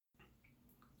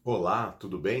Olá,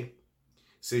 tudo bem?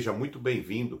 Seja muito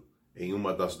bem-vindo em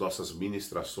uma das nossas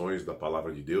ministrações da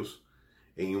Palavra de Deus,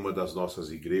 em uma das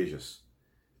nossas igrejas.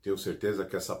 Tenho certeza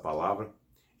que essa palavra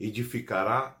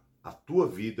edificará a tua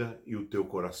vida e o teu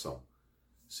coração.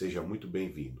 Seja muito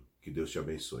bem-vindo. Que Deus te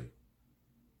abençoe.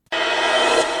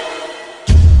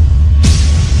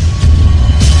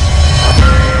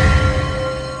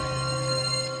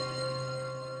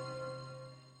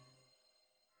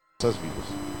 Nossas vidas,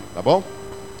 tá bom?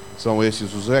 São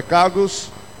esses os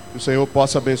recados. Que o Senhor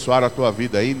possa abençoar a tua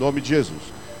vida aí, em nome de Jesus.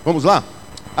 Vamos lá?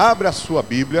 Abra a sua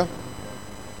Bíblia.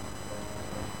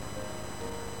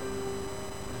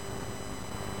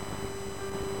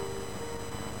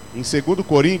 Em 2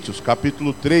 Coríntios,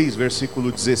 capítulo 3,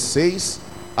 versículo 16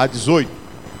 a 18.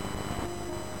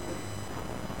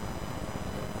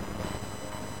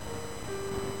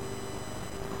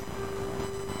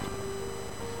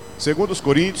 Segundo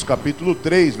Coríntios, capítulo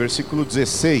 3, versículo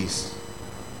 16.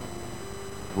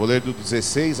 Vou ler do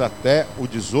 16 até o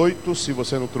 18. Se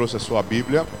você não trouxe a sua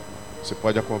Bíblia, você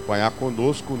pode acompanhar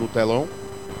conosco no telão.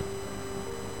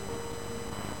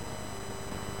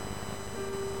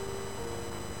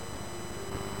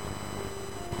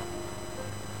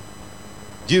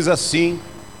 Diz assim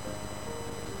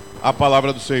a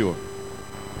palavra do Senhor: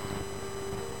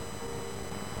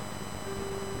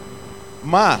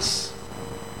 Mas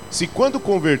se quando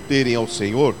converterem ao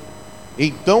Senhor,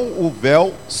 então o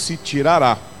véu se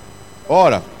tirará.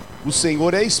 Ora, o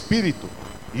Senhor é Espírito,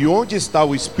 e onde está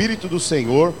o Espírito do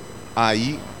Senhor,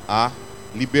 aí há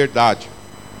liberdade.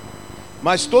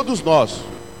 Mas todos nós,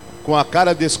 com a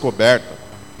cara descoberta,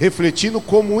 refletindo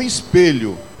como um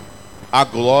espelho a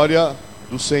glória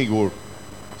do Senhor,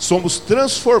 somos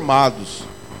transformados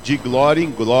de glória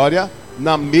em glória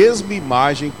na mesma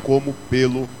imagem como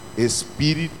pelo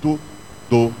Espírito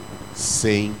do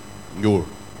Senhor.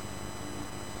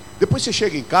 Depois você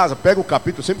chega em casa, pega o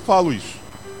capítulo, eu sempre falo isso.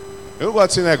 Eu não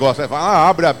gosto desse negócio,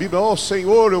 abre a Bíblia,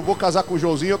 Senhor, eu vou casar com o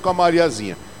Joãozinho ou com a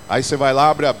Mariazinha. Aí você vai lá,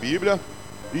 abre a Bíblia,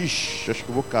 acho que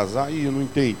eu vou casar, eu não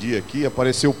entendi aqui,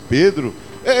 apareceu Pedro.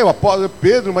 Eu aposto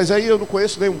Pedro, mas aí eu não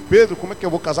conheço nenhum Pedro, como é que eu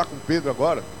vou casar com Pedro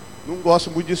agora? Não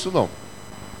gosto muito disso não.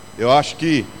 Eu acho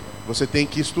que você tem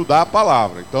que estudar a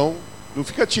palavra, então não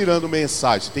fica tirando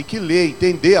mensagem, você tem que ler,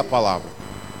 entender a palavra.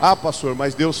 Ah, pastor,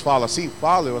 mas Deus fala. Sim,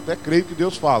 fala, eu até creio que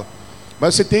Deus fala.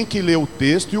 Mas você tem que ler o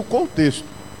texto e o contexto.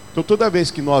 Então toda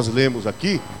vez que nós lemos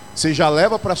aqui, você já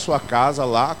leva para sua casa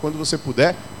lá, quando você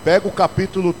puder, pega o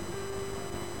capítulo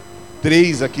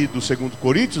 3 aqui do 2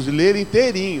 Coríntios e lê ele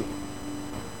inteirinho.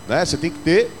 Né? Você tem que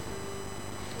ter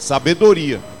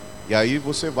sabedoria. E aí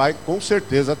você vai com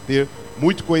certeza ter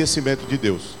muito conhecimento de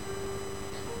Deus.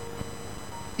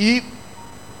 E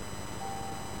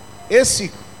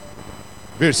esse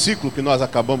versículo que nós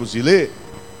acabamos de ler,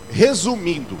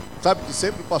 resumindo, sabe que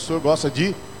sempre o pastor gosta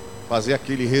de fazer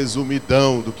aquele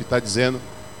resumidão do que está dizendo,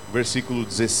 versículo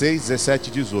 16, 17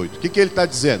 e 18. O que ele está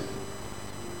dizendo?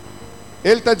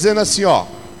 Ele está dizendo assim,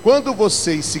 quando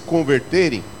vocês se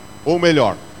converterem, ou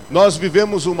melhor, nós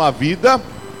vivemos uma vida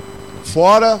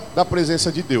fora da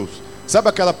presença de Deus. Sabe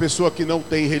aquela pessoa que não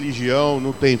tem religião,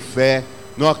 não tem fé,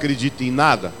 não acredita em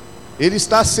nada? Ele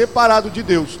está separado de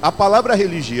Deus. A palavra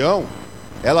religião,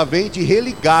 ela vem de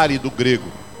religare do grego,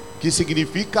 que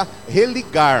significa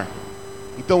religar.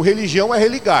 Então religião é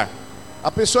religar. A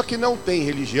pessoa que não tem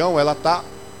religião, ela está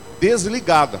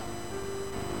desligada,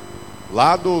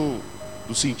 lá do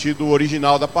sentido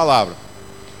original da palavra.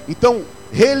 Então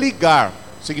religar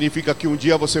significa que um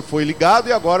dia você foi ligado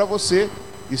e agora você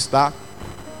está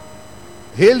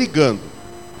religando.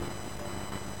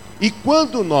 E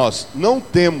quando nós não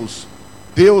temos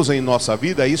Deus em nossa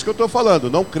vida, é isso que eu estou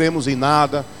falando, não cremos em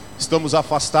nada, estamos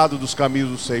afastados dos caminhos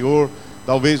do Senhor.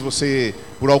 Talvez você,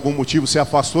 por algum motivo, se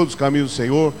afastou dos caminhos do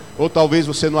Senhor, ou talvez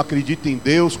você não acredita em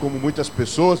Deus, como muitas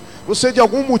pessoas. Você de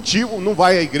algum motivo não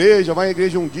vai à igreja, vai à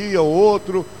igreja um dia ou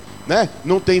outro, né?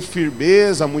 Não tem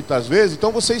firmeza muitas vezes,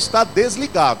 então você está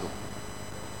desligado.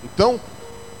 Então,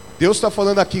 Deus está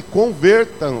falando aqui,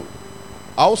 convertam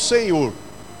ao Senhor,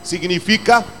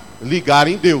 significa ligar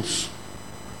em Deus.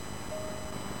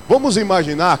 Vamos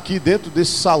imaginar aqui dentro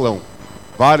desse salão,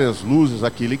 várias luzes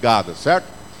aqui ligadas, certo?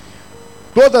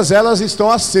 Todas elas estão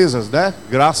acesas, né?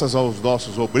 Graças aos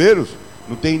nossos obreiros,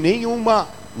 não tem nenhuma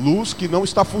luz que não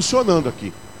está funcionando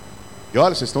aqui. E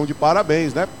olha, vocês estão de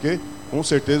parabéns, né? Porque com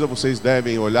certeza vocês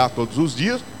devem olhar todos os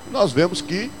dias, e nós vemos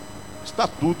que está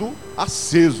tudo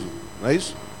aceso, não é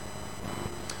isso?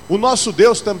 O nosso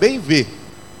Deus também vê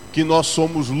que nós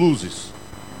somos luzes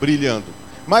brilhando.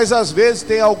 Mas às vezes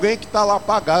tem alguém que está lá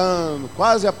apagando,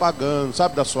 quase apagando,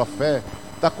 sabe, da sua fé,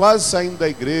 está quase saindo da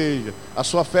igreja, a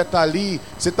sua fé está ali,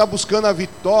 você está buscando a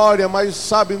vitória, mas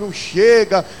sabe, não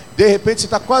chega, de repente você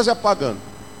está quase apagando,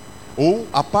 ou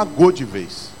apagou de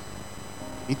vez.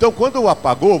 Então quando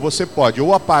apagou, você pode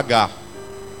ou apagar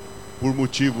por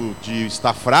motivo de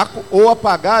estar fraco, ou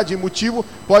apagar de motivo,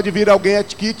 pode vir alguém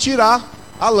aqui e tirar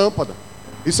a lâmpada,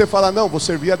 e você fala, não, vou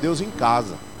servir a Deus em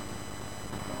casa.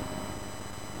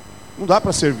 Não dá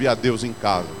para servir a Deus em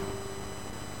casa.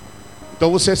 Então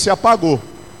você se apagou.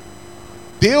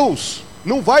 Deus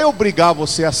não vai obrigar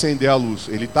você a acender a luz.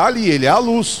 Ele está ali, Ele é a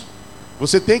luz.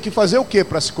 Você tem que fazer o que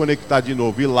para se conectar de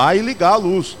novo? Ir lá e ligar a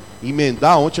luz.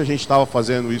 Emendar. Ontem a gente estava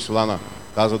fazendo isso lá na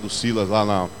casa do Silas, lá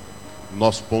no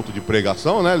nosso ponto de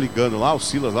pregação, né? Ligando lá, o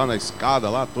Silas lá na escada,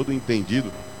 lá, todo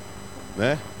entendido,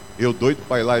 né? Eu doido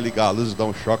para ir lá e ligar a luz e dar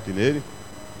um choque nele.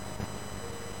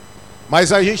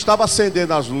 Mas a gente estava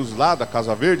acendendo as luzes lá da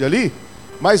Casa Verde ali,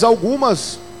 mas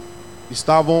algumas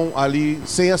estavam ali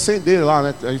sem acender lá,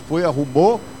 né? A gente foi,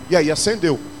 arrumou e aí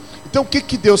acendeu. Então o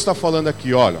que Deus está falando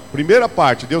aqui? Olha, primeira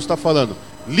parte, Deus está falando,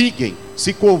 liguem,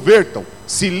 se convertam,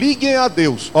 se liguem a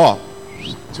Deus. Ó,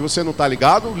 se você não está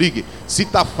ligado, ligue. Se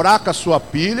está fraca a sua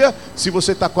pilha, se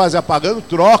você está quase apagando,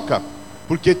 troca,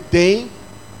 porque tem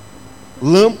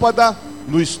lâmpada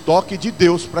no estoque de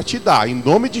Deus para te dar, em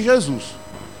nome de Jesus.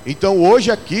 Então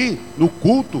hoje aqui no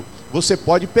culto você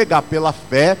pode pegar pela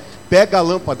fé, pega a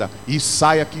lâmpada e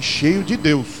sai aqui cheio de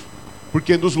Deus,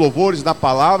 porque nos louvores, na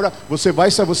palavra,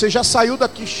 você já saiu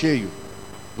daqui cheio,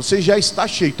 você já está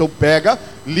cheio. Então pega,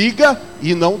 liga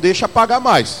e não deixa apagar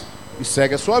mais, e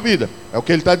segue a sua vida. É o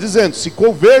que ele está dizendo, se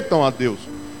convertam a Deus.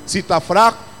 Se está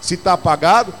fraco, se está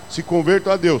apagado, se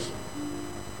convertam a Deus.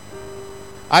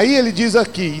 Aí ele diz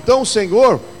aqui, então o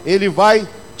Senhor, Ele vai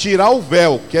tirar o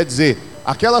véu, quer dizer,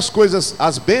 aquelas coisas,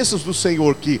 as bênçãos do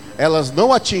Senhor que elas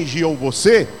não atingiam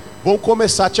você, vão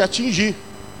começar a te atingir.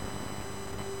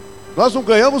 Nós não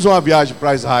ganhamos uma viagem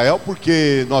para Israel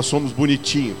porque nós somos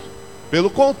bonitinhos. Pelo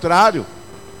contrário,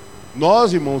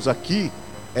 nós, irmãos, aqui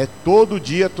é todo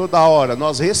dia, toda hora,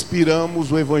 nós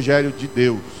respiramos o Evangelho de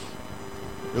Deus.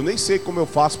 Eu nem sei como eu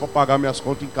faço para pagar minhas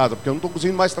contas em casa, porque eu não estou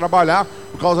conseguindo mais trabalhar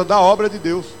por causa da obra de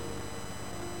Deus.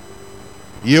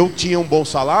 E eu tinha um bom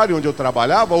salário onde eu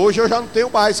trabalhava, hoje eu já não tenho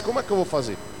mais. Como é que eu vou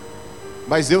fazer?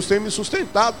 Mas Deus tem me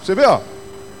sustentado. Você vê, ó.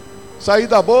 Saí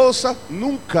da bolsa,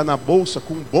 nunca na bolsa,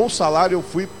 com um bom salário eu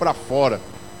fui para fora.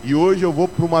 E hoje eu vou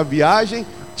para uma viagem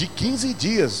de 15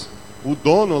 dias. O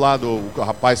dono lá, o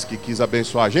rapaz que quis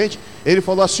abençoar a gente, ele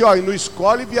falou assim, ó, e não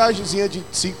escolhe viagemzinha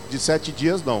de 7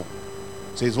 dias não.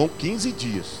 Vocês vão 15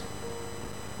 dias.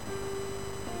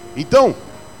 Então,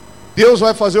 Deus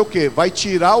vai fazer o quê? Vai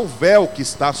tirar o véu que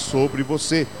está sobre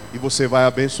você e você vai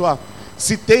abençoar.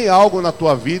 Se tem algo na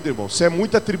tua vida, irmão, se é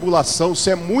muita tribulação, se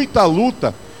é muita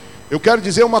luta, eu quero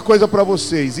dizer uma coisa para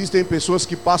você. Existem pessoas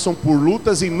que passam por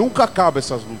lutas e nunca acabam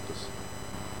essas lutas.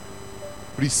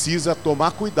 Precisa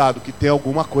tomar cuidado, que tem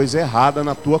alguma coisa errada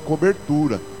na tua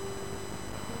cobertura.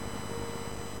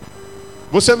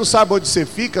 Você não sabe onde você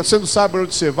fica, você não sabe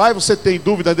onde você vai, você tem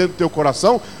dúvida dentro do teu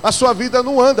coração, a sua vida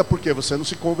não anda, porque você não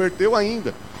se converteu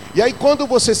ainda. E aí quando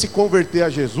você se converter a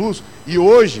Jesus, e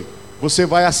hoje você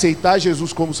vai aceitar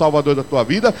Jesus como Salvador da tua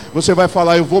vida, você vai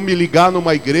falar, eu vou me ligar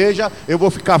numa igreja, eu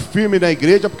vou ficar firme na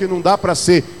igreja, porque não dá para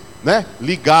ser, né,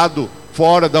 ligado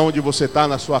fora da onde você está,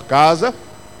 na sua casa.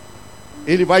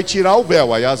 Ele vai tirar o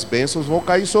véu, aí as bênçãos vão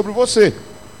cair sobre você.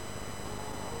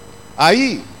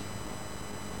 Aí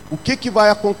o que vai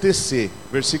acontecer?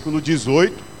 Versículo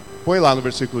 18. Põe lá no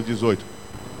versículo 18.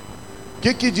 O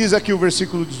que diz aqui o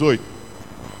versículo 18?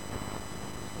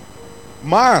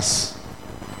 Mas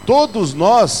todos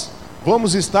nós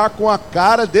vamos estar com a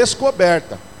cara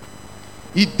descoberta.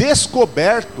 E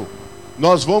descoberto,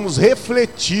 nós vamos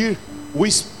refletir o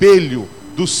espelho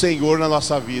do Senhor na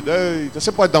nossa vida. Eita,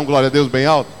 você pode dar um glória a Deus bem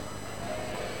alto?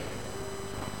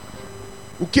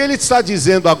 O que ele está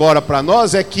dizendo agora para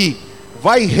nós é que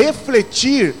vai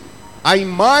refletir a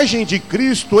imagem de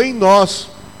Cristo em nós.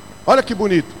 Olha que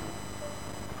bonito.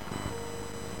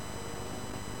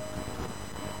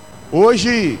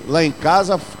 Hoje, lá em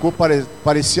casa,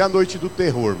 parecia a noite do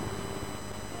terror.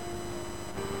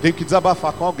 Tenho que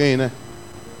desabafar com alguém, né?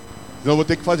 Senão eu vou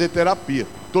ter que fazer terapia.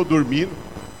 Estou dormindo.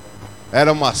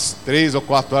 Era umas 3 ou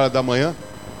 4 horas da manhã.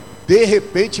 De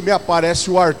repente me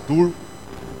aparece o Arthur,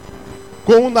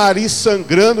 com o nariz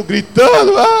sangrando,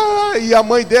 gritando. Ah! E a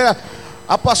mãe dele,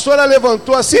 a pastora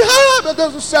levantou assim, ah, meu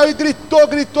Deus do céu, e gritou.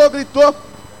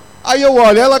 Aí eu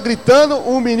olho, ela gritando,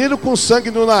 um menino com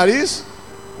sangue no nariz,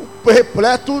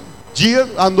 repleto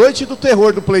a noite do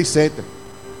terror do Play Center.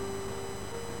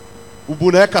 O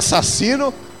boneco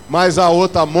assassino, mais a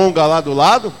outra monga lá do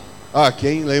lado. Ah,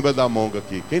 quem lembra da monga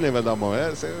aqui? Quem lembra da monga?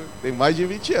 Você tem mais de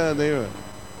 20 anos, hein, mano?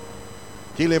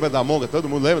 Quem lembra da monga? Todo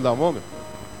mundo lembra da monga?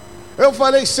 Eu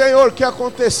falei, Senhor, o que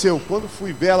aconteceu? Quando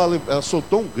fui ver, ela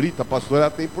soltou um grito. A pastora,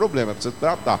 ela tem problema, precisa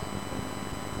tratar.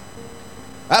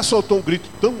 Ela soltou um grito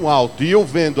tão alto, e eu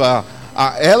vendo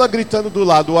ela gritando do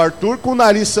lado, o Arthur com o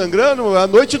nariz sangrando, a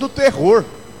noite do terror.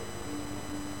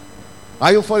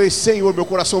 Aí eu falei, Senhor, meu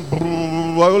coração...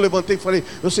 Aí eu levantei e falei,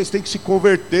 vocês têm que se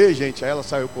converter, gente. Aí ela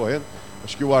saiu correndo.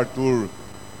 Acho que o Arthur,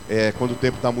 quando o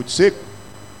tempo está muito seco,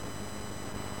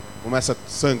 começa a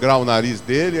sangrar o nariz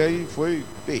dele. Aí foi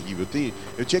terrível.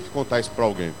 Eu tinha que contar isso para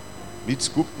alguém. Me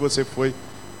desculpe que você foi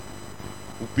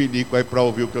um pinico aí para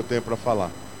ouvir o que eu tenho para falar.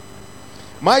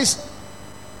 Mas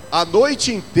a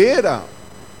noite inteira,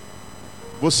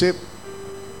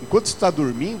 enquanto você está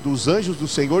dormindo, os anjos do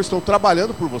Senhor estão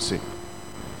trabalhando por você.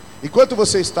 Enquanto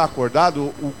você está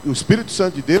acordado, o Espírito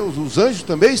Santo de Deus, os anjos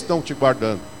também estão te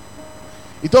guardando.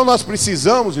 Então nós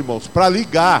precisamos, irmãos, para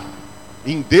ligar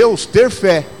em Deus, ter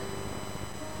fé.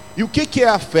 E o que é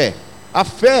a fé? A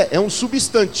fé é um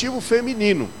substantivo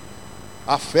feminino.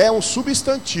 A fé é um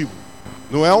substantivo.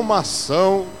 Não é uma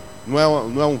ação, não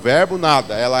é um verbo,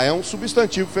 nada. Ela é um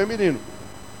substantivo feminino.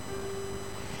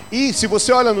 E se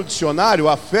você olha no dicionário,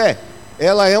 a fé,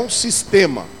 ela é um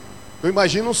sistema. Então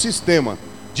imagina um sistema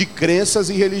de crenças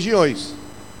e religiões.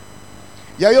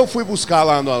 E aí eu fui buscar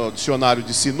lá no dicionário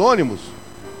de sinônimos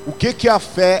o que a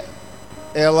fé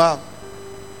ela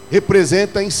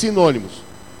representa em sinônimos.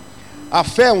 A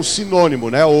fé é um sinônimo,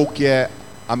 né, ou que é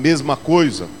a mesma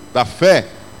coisa da fé,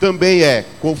 também é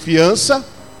confiança,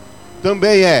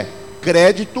 também é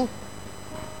crédito,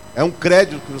 é um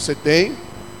crédito que você tem,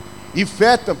 e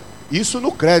fé, isso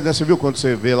no crédito, né? Você viu quando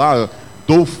você vê lá,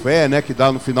 dou fé, né, que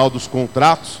dá no final dos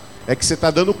contratos, é que você está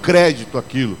dando crédito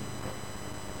àquilo.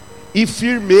 E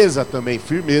firmeza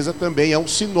também é um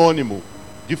sinônimo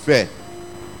de fé.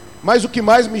 Mas o que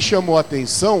mais me chamou a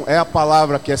atenção é a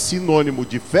palavra que é sinônimo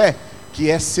de fé, que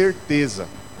é certeza.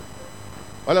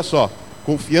 Olha só,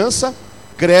 confiança,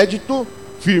 crédito,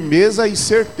 firmeza e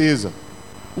certeza.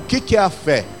 O que é a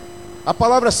fé? A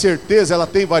palavra certeza, ela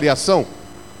tem variação?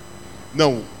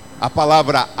 Não, a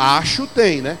palavra acho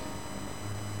tem, né?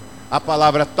 A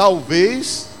palavra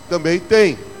talvez também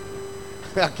tem.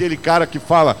 Aquele cara que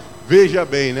fala, veja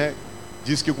bem, né?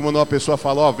 Diz que quando uma pessoa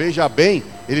fala, ó, veja bem,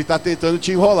 ele está tentando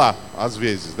te enrolar, às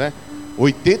vezes, né?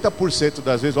 80%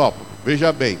 das vezes, ó,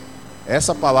 veja bem.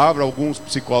 Essa palavra, alguns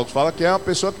psicólogos falam que é uma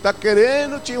pessoa que está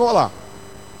querendo te enrolar.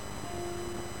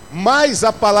 Mas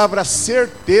a palavra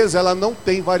certeza, ela não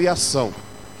tem variação.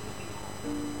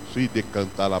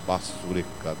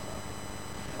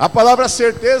 A palavra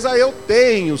certeza, eu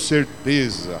tenho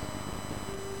certeza.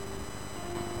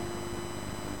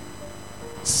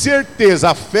 Certeza,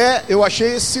 a fé, eu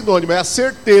achei esse sinônimo, é a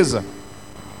certeza.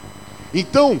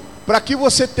 Então, para que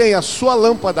você tenha a sua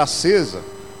lâmpada acesa,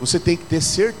 você tem que ter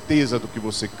certeza do que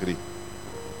você crê.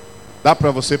 Dá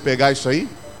para você pegar isso aí?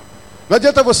 Não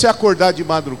adianta você acordar de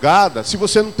madrugada se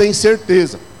você não tem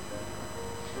certeza.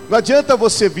 Não adianta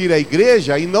você vir à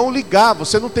igreja e não ligar,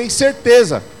 você não tem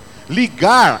certeza.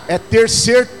 Ligar é ter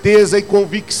certeza e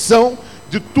convicção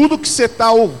de tudo que você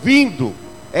está ouvindo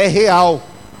é real.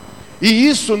 E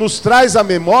isso nos traz à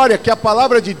memória que a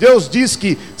palavra de Deus diz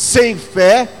que sem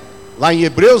fé, lá em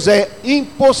Hebreus, é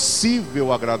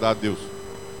impossível agradar a Deus.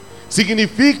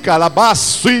 Significa,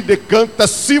 canta,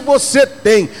 se você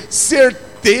tem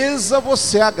certeza,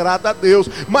 você agrada a Deus.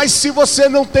 Mas se você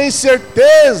não tem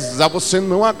certeza, você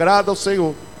não agrada ao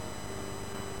Senhor.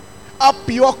 A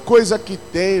pior coisa que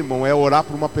tem, irmão, é orar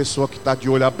por uma pessoa que está de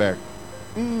olho aberto.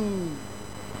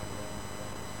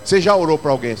 Você já orou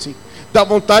para alguém assim? Dá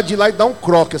vontade de ir lá e dar um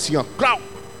croque assim, ó.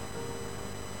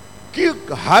 Que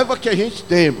raiva que a gente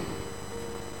tem, irmão.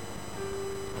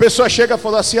 A pessoa chega e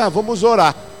fala assim, vamos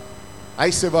orar.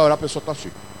 Aí você vai orar, a pessoa está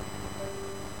assim.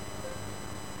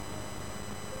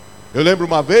 Eu lembro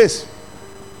uma vez,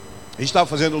 a gente estava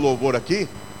fazendo louvor aqui,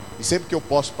 e sempre que eu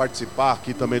posso participar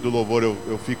aqui também do louvor,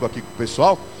 eu fico aqui com o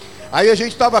pessoal. Aí a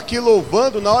gente estava aqui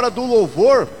louvando, na hora do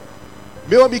louvor,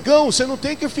 meu amigão, você não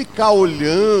tem que ficar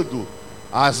olhando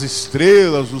as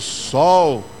estrelas, o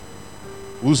sol,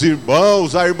 os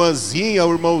irmãos, a irmãzinha,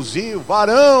 o irmãozinho,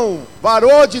 varão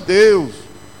de Deus.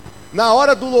 Na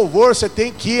hora do louvor você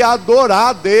tem que adorar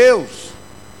a Deus.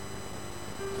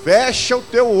 Fecha o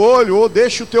teu olho, ou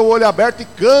deixa o teu olho aberto e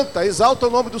canta, exalta o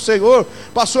nome do Senhor.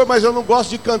 Pastor, mas eu não gosto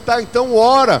de cantar, então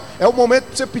ora. É o momento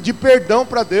para você pedir perdão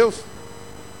para Deus.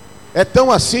 É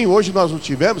tão assim, hoje nós não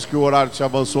tivemos, que o horário se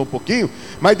avançou um pouquinho,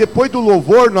 mas depois do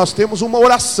louvor nós temos uma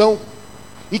oração.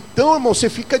 Então, irmão, você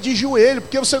fica de joelho,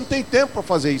 porque você não tem tempo para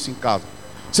fazer isso em casa.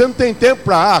 Você não tem tempo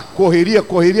para correria.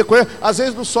 Às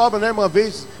vezes não sobra, né? Uma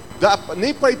vez, dá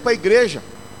nem para ir para a igreja.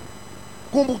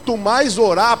 Como tu mais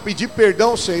orar, pedir perdão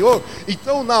ao Senhor.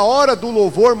 Então na hora do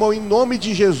louvor, irmão, em nome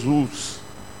de Jesus,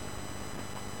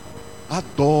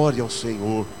 adore ao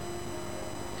Senhor.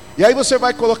 E aí você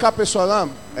vai colocar a pessoa lá,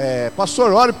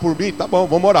 pastor, ore por mim. Tá bom,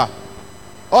 vamos orar.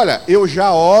 Olha, eu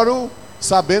já oro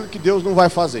sabendo que Deus não vai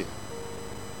fazer.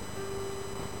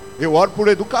 Eu oro por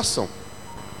educação,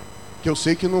 que eu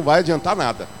sei que não vai adiantar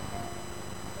nada.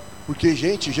 Porque,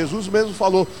 gente, Jesus mesmo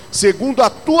falou: segundo a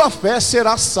tua fé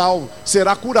será salvo,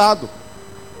 será curado.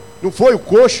 Não foi o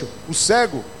coxo, o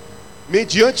cego?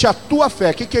 Mediante a tua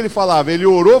fé, o que ele falava? Ele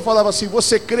orou, falava assim: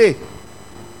 você crê?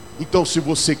 Então, se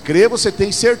você crê, você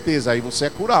tem certeza, aí você é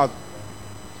curado.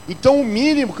 Então, o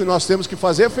mínimo que nós temos que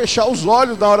fazer é fechar os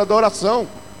olhos na hora da oração.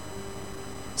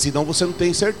 Senão você não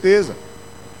tem certeza.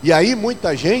 E aí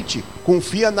muita gente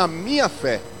confia na minha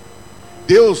fé.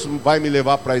 Deus vai me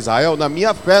levar para Israel, na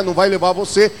minha fé, não vai levar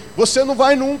você. Você não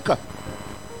vai nunca.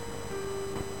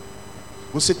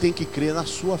 Você tem que crer na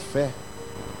sua fé.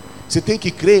 Você tem que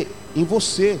crer em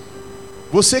você.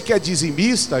 Você que é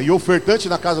dizimista e ofertante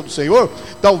na casa do Senhor,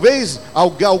 talvez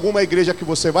alguma igreja que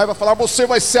você vai falar: você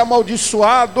vai ser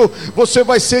amaldiçoado, você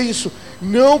vai ser isso.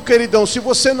 Não, queridão, se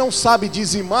você não sabe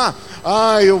dizimar,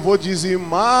 eu vou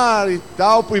dizimar e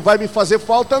tal, e vai me fazer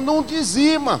falta, não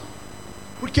dizima.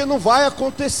 Porque não vai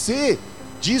acontecer.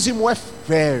 Dízimo é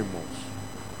fé, irmãos.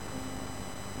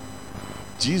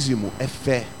 Dízimo é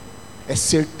fé, é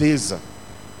certeza.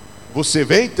 Você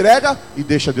vem, entrega e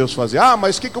deixa Deus fazer.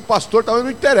 Mas o que o pastor está falando?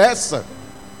 Não interessa.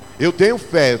 Eu tenho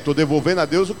fé, eu estou devolvendo a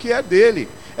Deus o que é dele.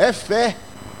 É fé.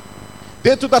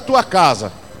 Dentro da tua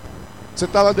casa, você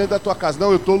está lá dentro da tua casa: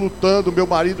 não, eu estou lutando, meu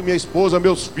marido, minha esposa,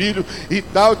 meus filhos e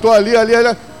tal, eu estou ali.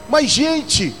 Mas,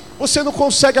 gente, você não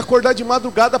consegue acordar de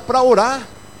madrugada para orar.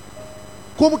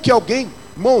 Como que alguém,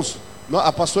 irmãos,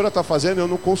 a pastora está fazendo, eu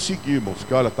não consegui, irmãos,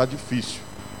 porque olha, está difícil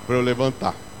para eu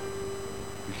levantar.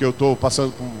 Porque eu estou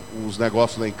passando por uns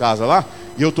negócios lá em casa lá,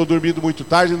 e eu estou dormindo muito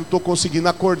tarde e não estou conseguindo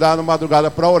acordar na madrugada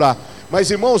para orar.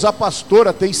 Mas, irmãos, a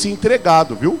pastora tem se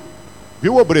entregado, viu?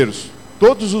 Viu, obreiros?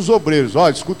 Todos os obreiros,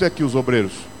 olha, escutem aqui os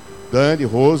obreiros. Dani,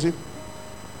 Rose.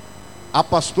 A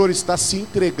pastora está se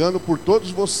entregando por todos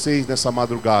vocês nessa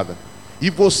madrugada. E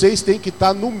vocês têm que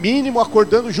estar, no mínimo,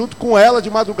 acordando junto com ela de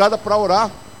madrugada para orar.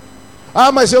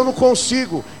 Mas eu não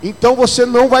consigo. Então você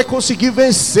não vai conseguir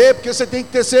vencer, porque você tem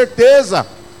que ter certeza.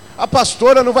 A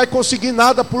pastora não vai conseguir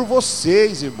nada por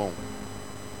vocês, irmão.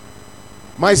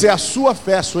 Mas é a sua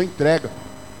fé, a sua entrega.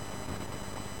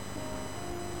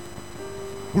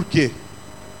 Por quê?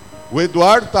 O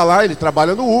Eduardo está lá, ele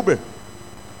trabalha no Uber.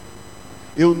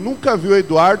 Eu nunca vi o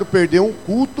Eduardo perder um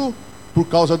culto por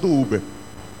causa do Uber.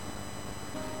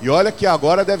 E olha que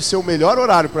agora deve ser o melhor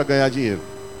horário para ganhar dinheiro.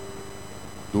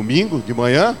 Domingo de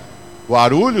manhã,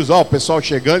 Guarulhos, o pessoal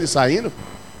chegando e saindo.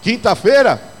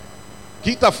 Quinta-feira,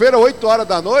 8 horas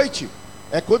da noite,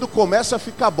 é quando começa a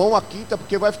ficar bom a quinta,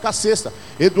 porque vai ficar sexta.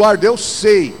 Eduardo, eu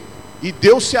sei, e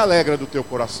Deus se alegra do teu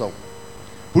coração.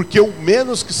 Porque o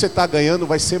menos que você está ganhando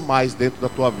vai ser mais dentro da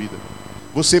tua vida.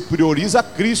 Você prioriza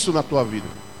Cristo na tua vida.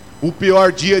 O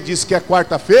pior dia, diz que é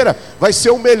quarta-feira, vai ser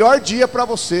o melhor dia para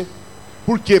você.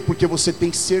 Por quê? Porque você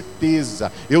tem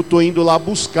certeza. Eu estou indo lá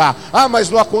buscar. Mas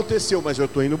não aconteceu, mas eu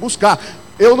estou indo buscar.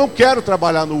 Eu não quero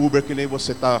trabalhar no Uber que nem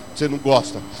você não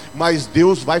gosta. Mas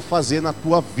Deus vai fazer na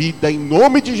tua vida, em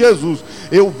nome de Jesus.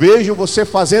 Eu vejo você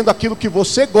fazendo aquilo que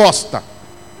você gosta.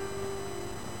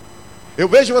 Eu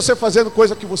vejo você fazendo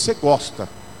coisa que você gosta.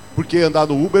 Porque andar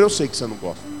no Uber eu sei que você não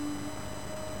gosta.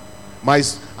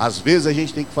 Mas às vezes a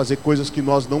gente tem que fazer coisas que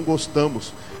nós não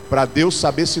gostamos, para Deus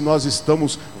saber se nós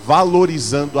estamos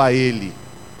valorizando a Ele.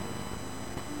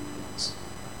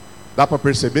 Dá para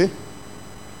perceber?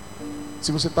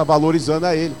 Se você está valorizando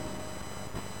a Ele.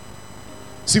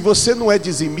 Se você não é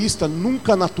dizimista,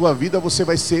 nunca na tua vida você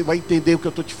vai entender o que eu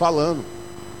estou te falando.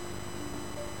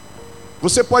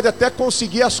 Você pode até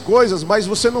conseguir as coisas, mas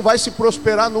você não vai se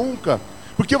prosperar nunca.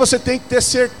 Porque você tem que ter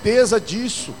certeza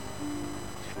disso.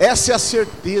 Essa é a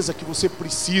certeza que você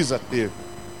precisa ter.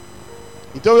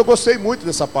 Então eu gostei muito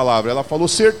dessa palavra. Ela falou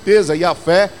certeza, e a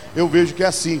fé eu vejo que é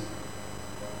assim.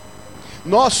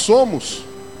 Nós somos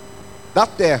da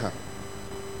terra,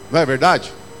 não é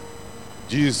verdade?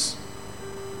 Diz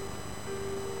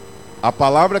a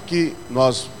palavra que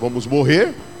nós vamos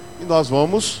morrer e nós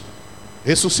vamos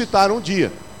ressuscitar um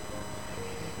dia.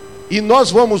 E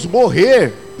nós vamos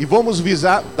morrer e vamos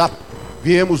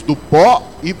viemos do pó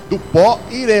e do pó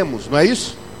iremos, não é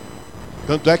isso?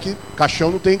 Tanto é que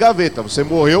caixão não tem gaveta. Você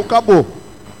morreu, acabou.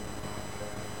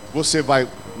 Você vai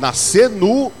nascer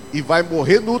nu e vai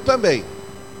morrer nu também.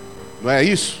 Não é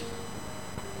isso?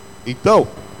 Então,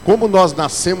 como nós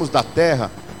nascemos da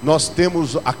terra, nós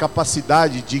temos a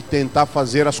capacidade de tentar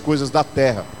fazer as coisas da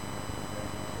terra.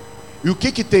 E o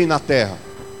que tem na terra?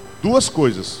 Duas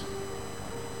coisas: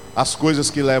 as coisas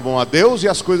que levam a Deus e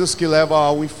as coisas que levam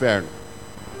ao inferno.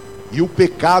 E o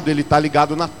pecado, ele está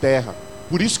ligado na terra.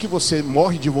 Por isso que você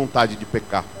morre de vontade de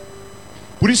pecar.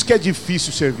 Por isso que é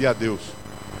difícil servir a Deus.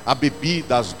 A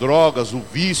bebida, as drogas, o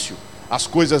vício, as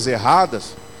coisas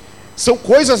erradas, são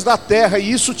coisas da terra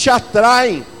e isso te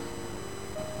atrai.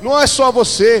 Não é só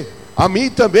você, a mim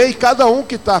também, e cada um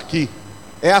que está aqui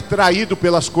é atraído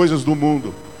pelas coisas do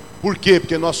mundo. Por quê?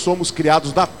 Porque nós somos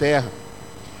criados da terra.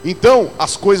 Então,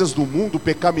 as coisas do mundo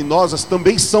pecaminosas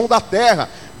também são da terra,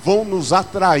 vão nos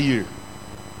atrair.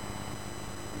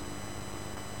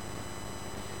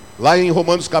 Lá em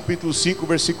Romanos capítulo 5,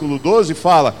 versículo 12,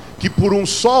 fala que por um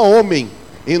só homem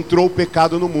entrou o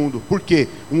pecado no mundo. Por quê?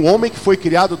 Um homem que foi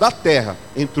criado da terra,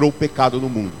 entrou o pecado no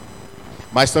mundo.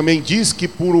 Mas também diz que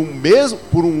por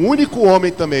um único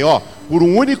homem também, por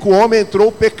um único homem entrou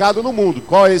o pecado no mundo.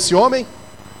 Qual é esse homem?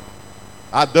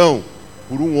 Adão.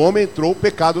 Por um homem entrou o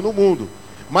pecado no mundo.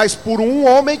 Mas por um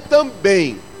homem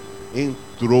também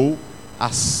entrou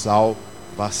a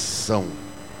salvação.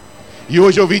 E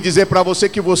hoje eu vim dizer para você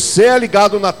que você é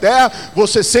ligado na terra,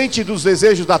 você sente dos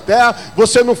desejos da terra,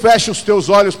 você não fecha os teus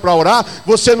olhos para orar,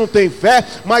 você não tem fé,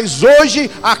 mas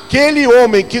hoje aquele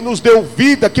homem que nos deu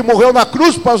vida, que morreu na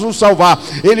cruz para nos salvar,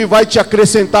 ele vai te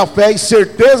acrescentar fé e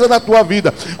certeza na tua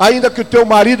vida. Ainda que o teu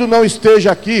marido não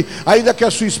esteja aqui, ainda que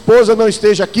a sua esposa não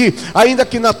esteja aqui, ainda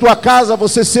que na tua casa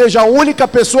você seja a única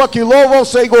pessoa que louva ao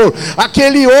Senhor,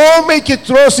 aquele homem que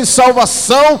trouxe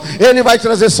salvação, ele vai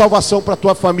trazer salvação para a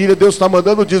tua família. Deus está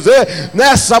mandando dizer,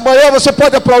 nessa manhã você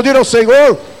pode aplaudir ao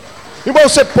Senhor, irmão,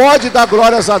 você pode dar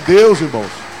glórias a Deus,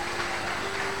 irmãos,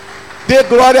 dê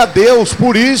glória a Deus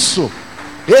por isso.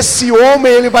 Esse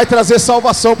homem, ele vai trazer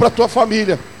salvação para a tua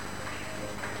família,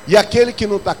 e aquele que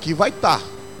não está aqui vai estar,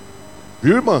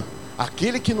 viu, irmã?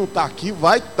 Aquele que não está aqui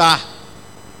vai estar,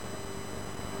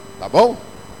 tá bom?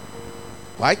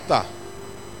 Vai estar.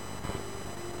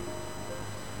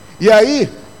 E aí,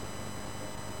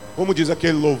 como diz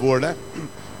aquele louvor, né?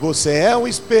 Você é um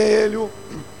espelho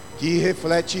que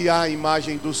reflete a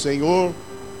imagem do Senhor.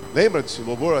 Lembra desse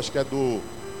louvor? Acho que é do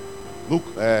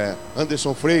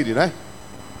Anderson Freire, né?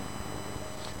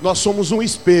 Nós somos um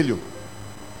espelho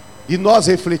e nós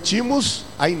refletimos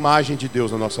a imagem de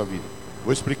Deus na nossa vida.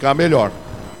 Vou explicar melhor.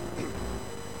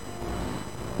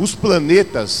 Os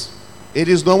planetas,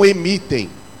 eles não emitem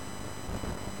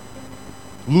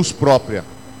luz própria.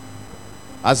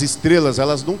 As estrelas,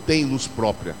 elas não têm luz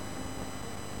própria.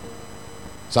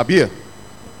 Sabia?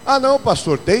 Ah não,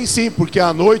 pastor, tem sim, porque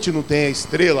à noite não tem a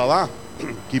estrela lá,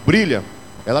 que brilha.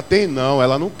 Ela tem? Não,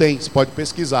 ela não tem, você pode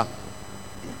pesquisar.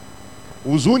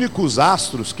 Os únicos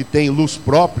astros que têm luz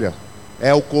própria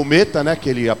é o cometa, né, que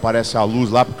ele aparece a luz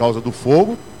lá por causa do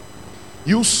fogo,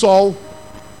 e o Sol.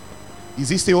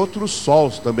 Existem outros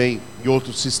sols também em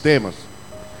outros sistemas,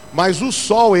 mas o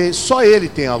Sol, só ele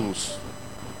tem a luz.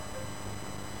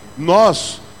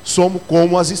 Nós somos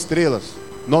como as estrelas.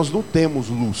 Nós não temos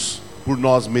luz por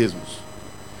nós mesmos.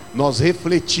 Nós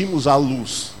refletimos a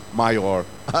luz maior.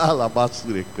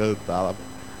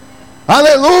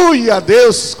 Aleluia a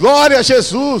Deus, glória a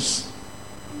Jesus.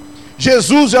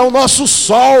 Jesus é o nosso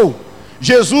sol.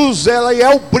 Jesus, ele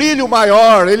é o brilho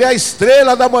maior. Ele é a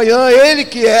estrela da manhã. Ele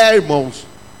que é, irmãos.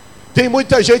 Tem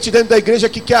muita gente dentro da igreja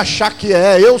que quer achar que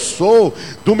eu sou,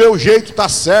 do meu jeito tá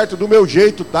certo, do meu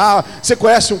jeito tá. Você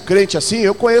conhece um crente assim?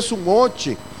 Eu conheço um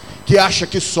monte que acha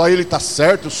que só ele tá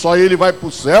certo, só ele vai para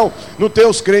o céu. Não tem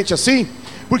os crentes assim?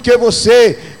 Porque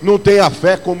você não tem a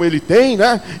fé como ele tem,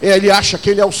 né? Ele acha que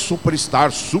ele é o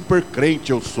superstar, super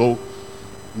crente eu sou.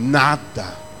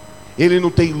 Nada. Ele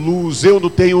não tem luz, eu não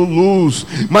tenho luz,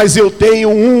 mas eu tenho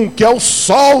um que é o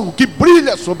sol que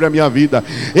brilha sobre a minha vida.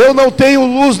 Eu não tenho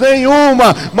luz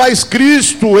nenhuma, mas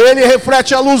Cristo, ele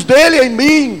reflete a luz dele em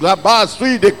mim.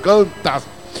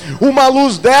 Uma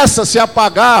luz dessa, se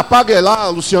apagar, apague lá,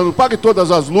 Luciano, apague todas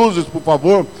as luzes, por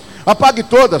favor. Apague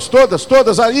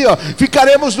todas aí,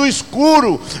 ficaremos no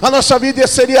escuro. A nossa vida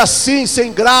seria assim,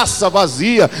 sem graça,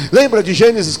 vazia. Lembra de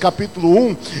Gênesis capítulo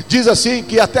 1? Diz assim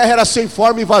que a terra era sem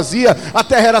forma e vazia, a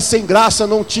terra era sem graça,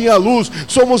 não tinha luz.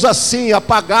 Somos assim,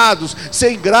 apagados,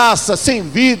 sem graça, sem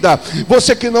vida.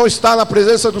 Você que não está na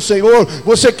presença do Senhor,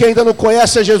 você que ainda não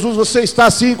conhece a Jesus, você está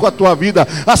assim com a tua vida.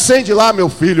 Acende lá, meu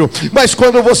filho. Mas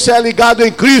quando você é ligado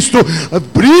em Cristo,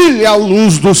 brilha a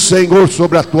luz do Senhor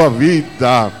sobre a tua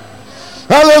vida.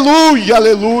 Aleluia,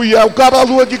 aleluia. A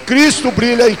lua de Cristo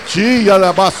brilha em ti,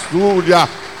 alabaçúria.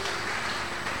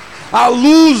 A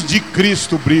luz de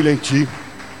Cristo brilha em ti.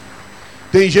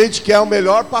 Tem gente que é o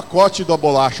melhor pacote da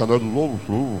bolacha, né?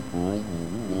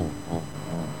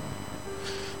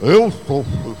 Eu sou.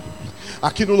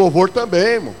 Aqui no louvor também,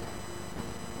 irmão.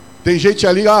 Tem gente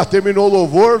ali, terminou o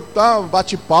louvor, tá,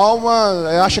 bate palma,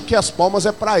 acha que as palmas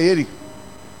é para ele.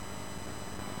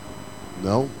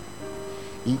 Não.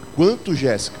 Enquanto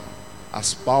Jéssica,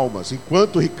 as palmas,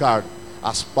 enquanto Ricardo,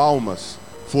 as palmas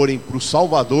forem para o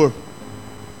Salvador,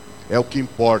 é o que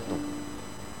importa.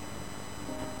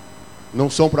 Não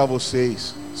são para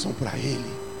vocês, são para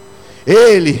Ele.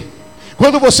 Ele.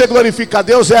 Quando você glorifica a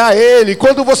Deus, é a Ele.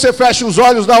 Quando você fecha os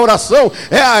olhos na oração,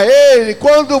 é a Ele.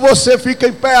 Quando você fica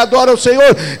em pé e adora o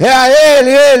Senhor, é a Ele.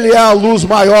 Ele é a luz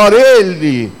maior,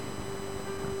 Ele.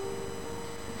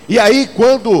 E aí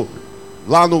quando,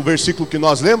 lá no versículo que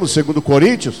nós lemos, 2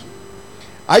 Coríntios,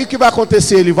 aí o que vai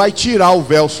acontecer? Ele vai tirar o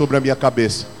véu sobre a minha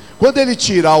cabeça. Quando ele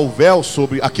tirar o véu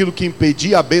sobre aquilo que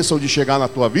impedia a bênção de chegar na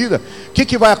tua vida, o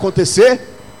que vai acontecer?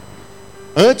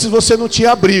 Antes você não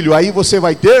tinha brilho, aí você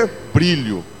vai ter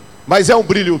brilho. Mas é um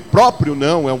brilho próprio?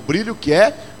 Não, é um brilho que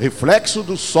é reflexo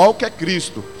do sol, que é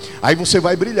Cristo. Aí você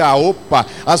vai brilhar. Opa,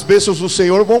 as bênçãos do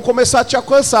Senhor vão começar a te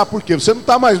alcançar. Por quê? Você não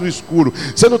está mais no escuro,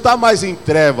 você não está mais em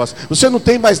trevas, você não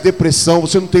tem mais depressão,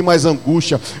 você não tem mais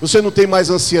angústia, você não tem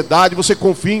mais ansiedade, você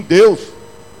confia em Deus.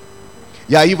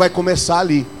 E aí vai começar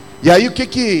ali. E aí o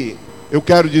que eu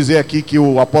quero dizer aqui que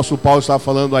o apóstolo Paulo estava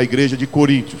falando à igreja de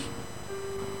Coríntios?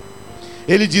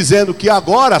 Ele dizendo que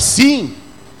agora sim,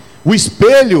 o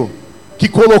espelho que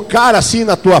colocar assim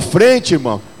na tua frente,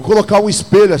 irmão, colocar um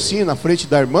espelho assim na frente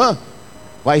da irmã,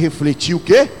 vai refletir o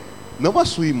quê? Não a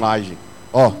sua imagem,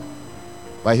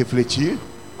 vai refletir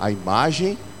a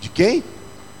imagem de quem?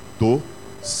 Do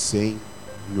Senhor.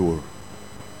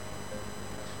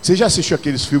 Você já assistiu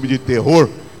aqueles filmes de terror,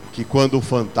 que quando o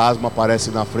fantasma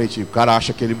aparece na frente, o cara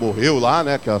acha que ele morreu lá,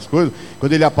 né, aquelas coisas,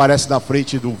 quando ele aparece na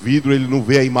frente do vidro, ele não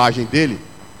vê a imagem dele?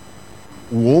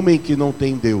 O homem que não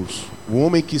tem Deus, o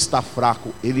homem que está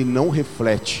fraco, ele não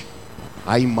reflete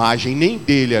a imagem nem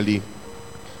dele ali.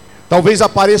 Talvez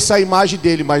apareça a imagem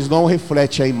dele, mas não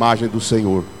reflete a imagem do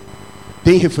Senhor.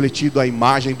 Tem refletido a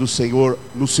imagem do Senhor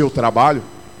no seu trabalho?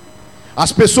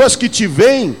 As pessoas que te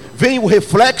veem o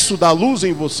reflexo da luz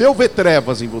em você ou vê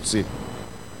trevas em você?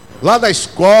 Lá na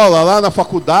escola, lá na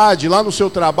faculdade, lá no seu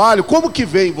trabalho, como que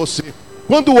veem você?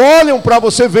 Quando olham para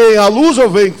você, veem a luz ou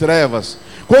veem trevas?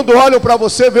 Quando olham para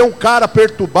você, vê um cara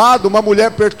perturbado, uma mulher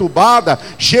perturbada,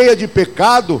 cheia de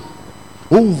pecado?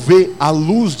 Ou vê a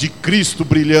luz de Cristo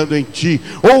brilhando em ti?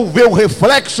 Ou vê o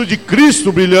reflexo de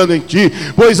Cristo brilhando em ti?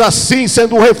 Pois assim,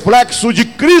 sendo o reflexo de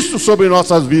Cristo sobre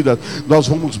nossas vidas, nós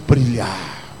vamos brilhar.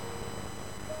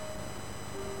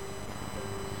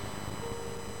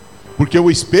 Porque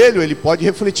o espelho, ele pode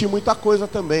refletir muita coisa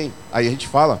também. Aí a gente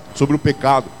fala sobre o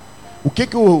pecado. O que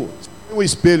o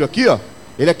espelho aqui,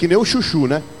 ele é que nem o chuchu,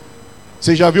 né?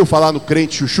 Você já viu falar no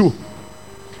crente chuchu?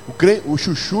 O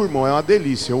chuchu, irmão, é uma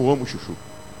delícia. Eu amo chuchu.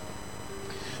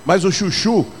 Mas o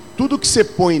chuchu, tudo que você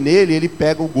põe nele, ele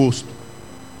pega o gosto.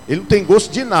 Ele não tem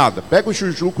gosto de nada. Pega o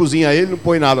chuchu, cozinha ele, não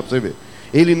põe nada para você ver.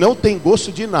 Ele não tem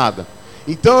gosto de nada.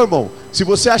 Então, irmão, se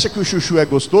você acha que o chuchu é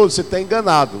gostoso, você está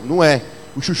enganado. Não é.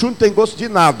 O chuchu não tem gosto de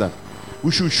nada.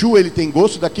 O chuchu, ele tem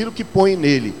gosto daquilo que põe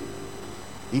nele.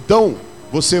 Então,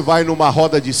 você vai numa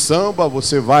roda de samba,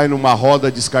 você vai numa roda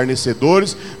de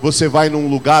escarnecedores, você vai num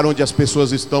lugar onde as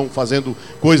pessoas estão fazendo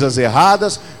coisas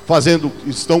erradas,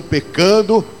 estão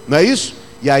pecando, não é isso?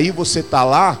 E aí você está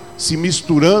lá se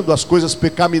misturando as coisas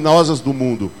pecaminosas do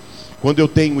mundo. Quando eu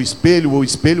tenho um espelho, o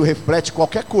espelho reflete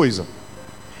qualquer coisa.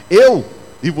 Eu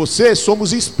e você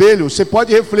somos espelho. Você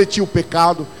pode refletir o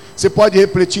pecado, você pode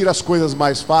refletir as coisas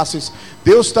mais fáceis.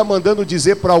 Deus está mandando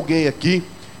dizer para alguém aqui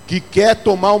que quer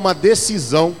tomar uma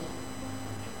decisão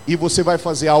e você vai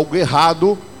fazer algo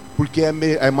errado porque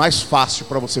é mais fácil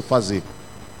para você fazer.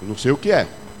 Eu não sei o que é,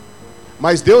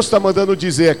 mas Deus está mandando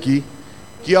dizer aqui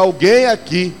que alguém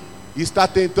aqui está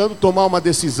tentando tomar uma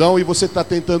decisão e você está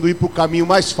tentando ir para o caminho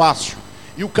mais fácil.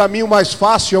 E o caminho mais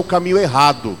fácil é o caminho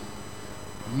errado.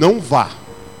 Não vá,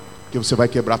 porque você vai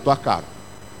quebrar a tua cara.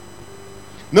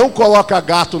 Não coloca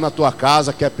gato na tua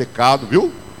casa, que é pecado,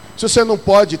 viu? Se você não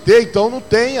pode ter, então não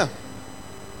tenha.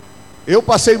 Eu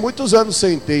passei muitos anos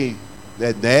sem ter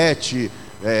net,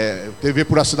 TV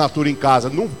por assinatura em casa.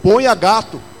 Não ponha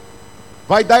gato,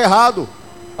 vai dar errado.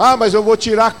 Ah, mas eu vou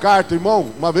tirar a carta,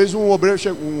 irmão. Uma vez um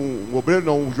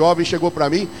jovem chegou para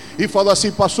mim e falou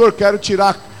assim: pastor, quero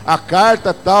tirar a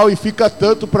carta tal, e fica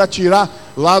tanto para tirar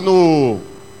lá no...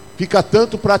 Fica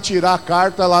tanto para tirar a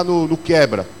carta lá no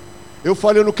quebra. Eu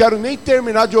falei: eu não quero nem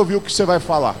terminar de ouvir o que você vai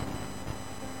falar.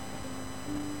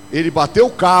 Ele bateu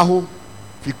o carro,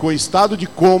 ficou em estado de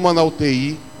coma na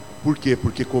UTI. Por quê?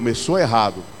 Porque começou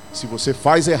errado. Se você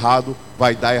faz errado,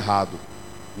 vai dar errado.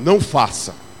 Não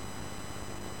faça.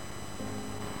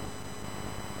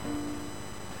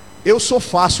 Eu sou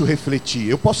fácil refletir.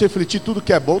 Eu posso refletir tudo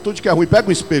que é bom, tudo que é ruim. Pega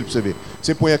um espelho para você ver.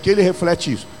 Você põe aqui, ele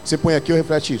reflete isso. Você põe aqui, ele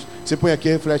reflete isso. Você põe aqui,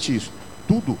 ele reflete isso.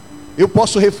 Tudo. Eu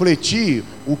posso refletir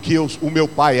o que o meu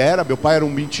pai era. Meu pai era um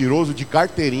mentiroso de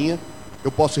carteirinha.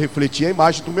 Eu posso refletir a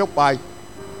imagem do meu pai.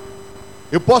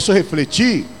 Eu posso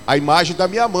refletir a imagem da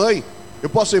minha mãe. Eu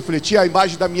posso refletir a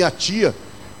imagem da minha tia,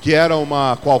 que era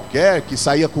uma qualquer, que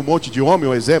saía com um monte de homem,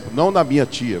 um exemplo. Não da minha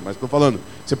tia, mas estou falando.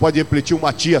 Você pode refletir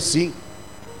uma tia assim.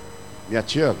 Minha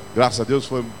tia, graças a Deus,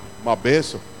 foi uma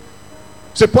bênção.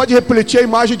 Você pode refletir a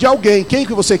imagem de alguém. Quem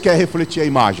que você quer refletir a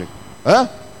imagem? Hã?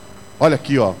 Olha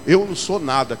aqui, ó. Eu não sou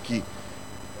nada aqui.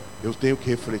 Eu tenho que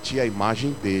refletir a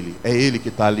imagem dele. É ele que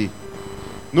está ali.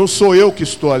 Não sou eu que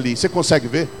estou ali. Você consegue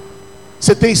ver?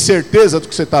 Você tem certeza do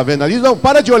que você está vendo ali? Não,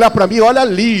 para de olhar para mim. Olha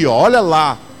ali, ó. Olha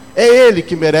lá. É ele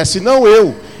que merece, não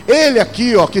eu. Ele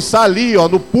aqui, ó, que está ali, ó,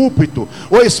 no púlpito.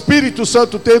 O Espírito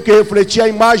Santo tem que refletir a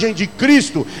imagem de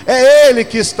Cristo. É ele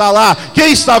que está lá.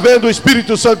 Quem está vendo o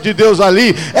Espírito Santo de Deus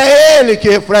ali? É ele que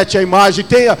reflete a imagem.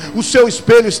 O seu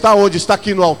espelho está onde? Está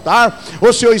aqui no altar? Ou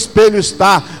o seu espelho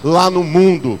está lá no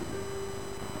mundo?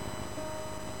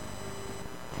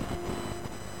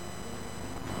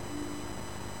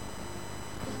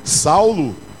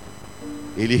 Saulo,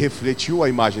 ele refletiu a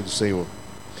imagem do Senhor.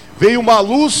 Veio uma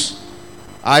luz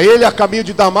a ele a caminho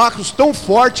de Damasco, tão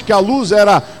forte que a luz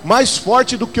era mais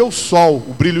forte do que o sol,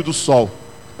 o brilho do sol.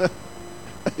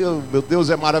 Meu Deus,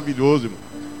 é maravilhoso, irmão.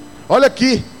 Olha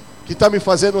aqui, que está me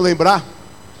fazendo lembrar.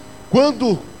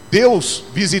 Quando Deus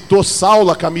visitou Saulo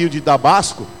a caminho de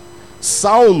Damasco,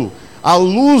 Saulo, a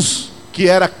luz que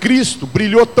era Cristo,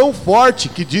 brilhou tão forte,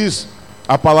 que diz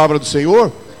a palavra do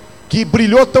Senhor, que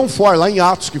brilhou tão forte, lá em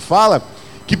Atos que fala,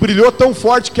 que brilhou tão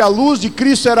forte que a luz de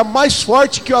Cristo era mais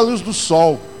forte que a luz do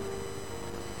sol.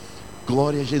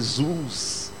 Glória a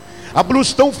Jesus. A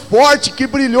luz tão forte que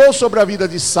brilhou sobre a vida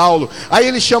de Saulo. Aí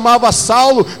ele chamava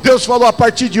Saulo. Deus falou: a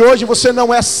partir de hoje você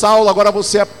não é Saulo, agora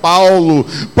você é Paulo.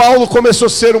 Paulo começou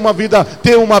a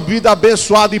ter uma vida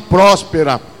abençoada e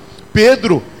próspera.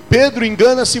 Pedro,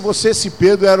 engana-se você se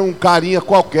Pedro era um carinha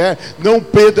qualquer. Não,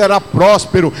 Pedro era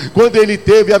próspero. Quando ele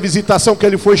teve a visitação, que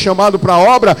ele foi chamado para a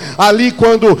obra, ali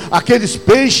quando aqueles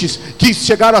peixes que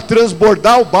chegaram a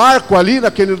transbordar o barco ali,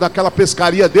 naquela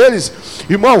pescaria deles,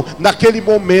 irmão, naquele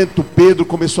momento Pedro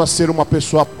começou a ser uma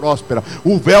pessoa próspera.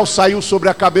 O véu saiu sobre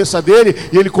a cabeça dele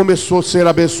e ele começou a ser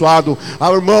abençoado.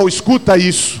 Irmão, escuta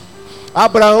isso.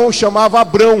 Abraão chamava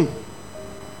Abrão.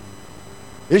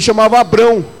 Ele chamava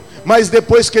Abrão. Mas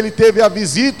depois que ele teve a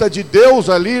visita de Deus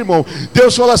ali, irmão,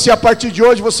 Deus falou assim: a partir de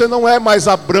hoje você não é mais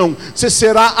Abrão, você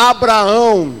será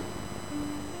Abraão.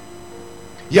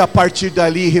 E a partir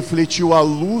dali refletiu a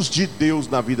luz de Deus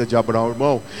na vida de Abraão,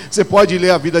 irmão. Você pode ler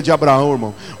a vida de Abraão,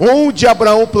 irmão. Onde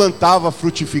Abraão plantava,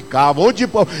 frutificava.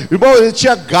 Irmão, ele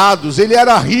tinha gados, ele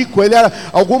era rico,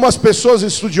 algumas pessoas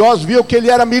estudiosas viam que ele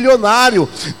era milionário.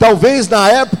 Talvez na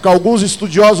época alguns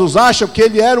estudiosos acham que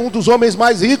ele era um dos homens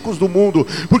mais ricos do mundo,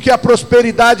 porque a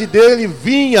prosperidade dele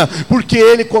vinha porque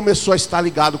ele começou a estar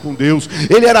ligado com Deus.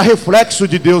 Ele era reflexo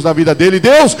de Deus na vida dele.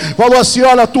 Deus falou assim: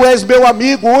 olha, tu és meu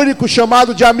amigo, o único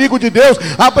chamado de amigo de Deus,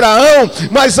 Abraão.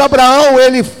 Mas Abraão,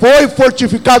 ele foi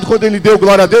fortificado quando ele deu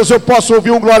glória a Deus. Eu posso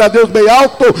ouvir um glória a Deus bem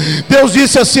alto? Deus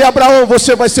disse assim: Abraão,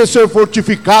 você vai ser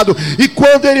fortificado. E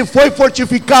quando ele foi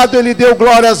fortificado, ele deu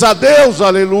glórias a Deus.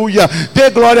 Aleluia. Dê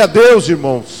glória a Deus,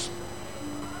 irmãos.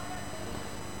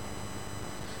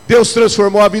 Deus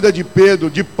transformou a vida de Pedro,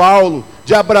 de Paulo,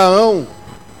 de Abraão.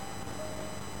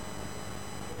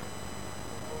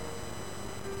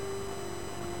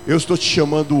 Eu estou te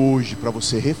chamando hoje para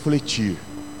você refletir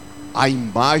a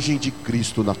imagem de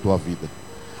Cristo na tua vida.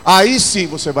 Aí sim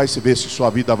você vai ver se sua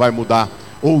vida vai mudar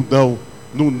ou não,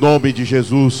 no nome de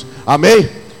Jesus. Amém?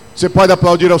 Você pode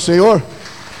aplaudir ao Senhor?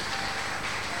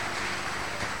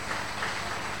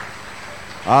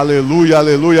 Aleluia,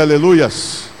 aleluia,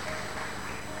 aleluias.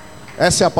 Essa é a